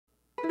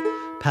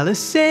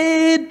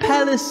Palisade,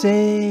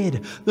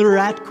 Palisade, the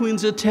Rat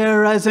Queens are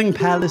terrorizing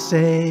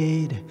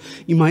Palisade.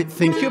 You might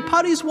think your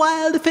party's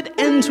wild if it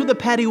ends with a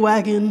paddy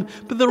wagon,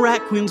 but the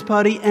Rat Queen's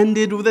party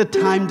ended with a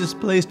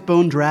time-displaced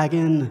bone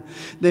dragon.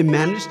 They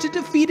managed to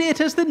defeat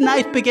it as the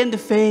night began to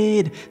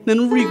fade,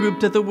 then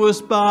regrouped at the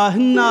worst bar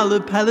in all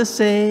of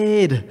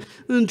Palisade.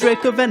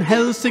 Draco Van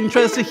Helsing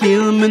tries to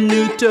heal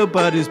Minuto,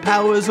 but his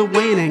powers are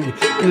waning,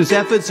 and his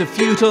efforts are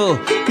futile.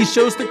 He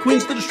shows the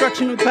queens the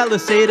destruction of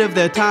Palisade of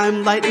their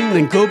time. Lighten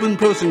and Coburn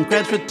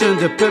Prosencrantz return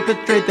to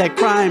perpetrate that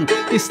crime.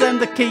 They slam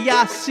the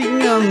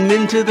Khaosium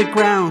into the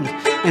ground,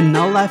 and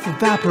all life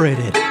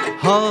evaporated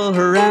all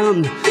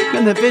around.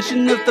 And the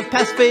vision of the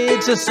past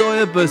fades as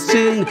Sawyer bursts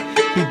in.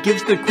 He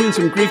gives the queen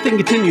some grief, then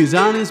continues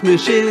on his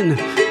mission.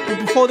 But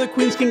before the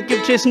queens can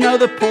give chase,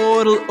 another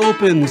portal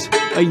opens.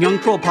 A young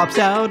troll pops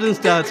out and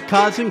starts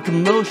causing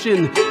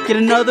commotion. Yet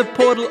another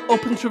portal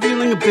opens,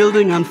 revealing a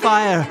building on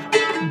fire.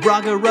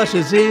 Braga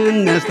rushes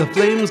in as the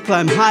flames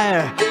climb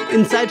higher.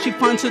 Inside she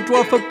finds a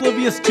dwarf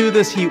oblivious to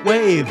this heat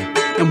wave.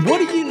 And what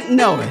do you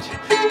know it?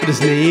 But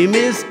his name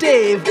is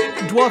Dave.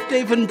 Dwarf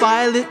Dave and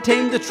Violet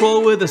tame the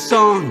troll with a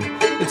song.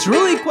 It's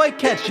really quite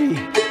catchy,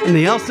 and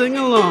they all sing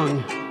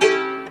along.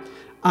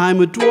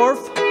 I'm a dwarf,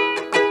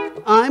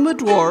 I'm a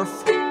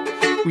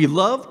dwarf. We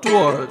love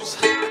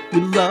dwarves,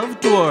 we love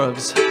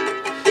dwarves.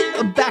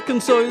 Back on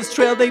Sawyer's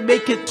trail they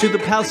make it to the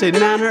Palisade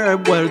Manor,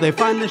 where they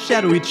find the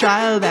shadowy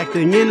child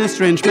acting in a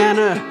strange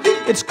manner.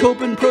 It's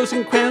Coburn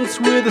Prosencrantz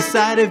with a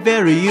side of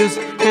very use,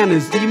 and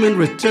his demon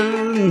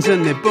returns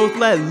and they both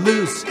let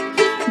loose.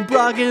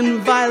 Braga and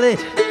Violet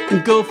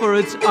go for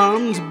its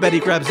arms. Betty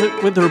grabs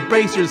it with her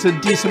bracers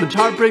and decent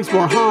heart brings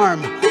more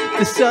harm.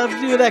 They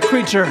subdue that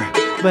creature,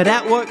 but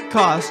at what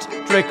cost?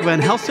 Draco Van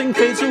Helsing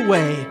fades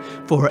away,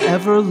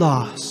 forever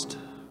lost.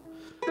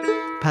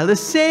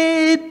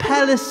 Palisade,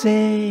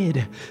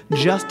 Palisade,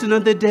 just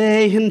another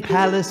day in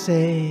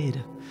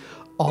Palisade.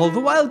 All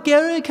the while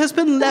Garrick has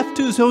been left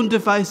to his own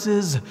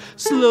devices,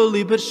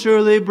 slowly but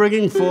surely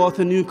bringing forth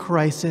a new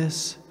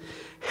crisis.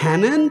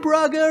 Hannah and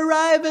Braga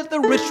arrive at the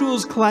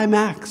ritual's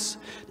climax.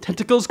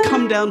 Tentacles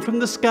come down from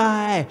the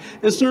sky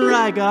as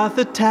Naragoth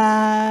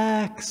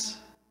attacks.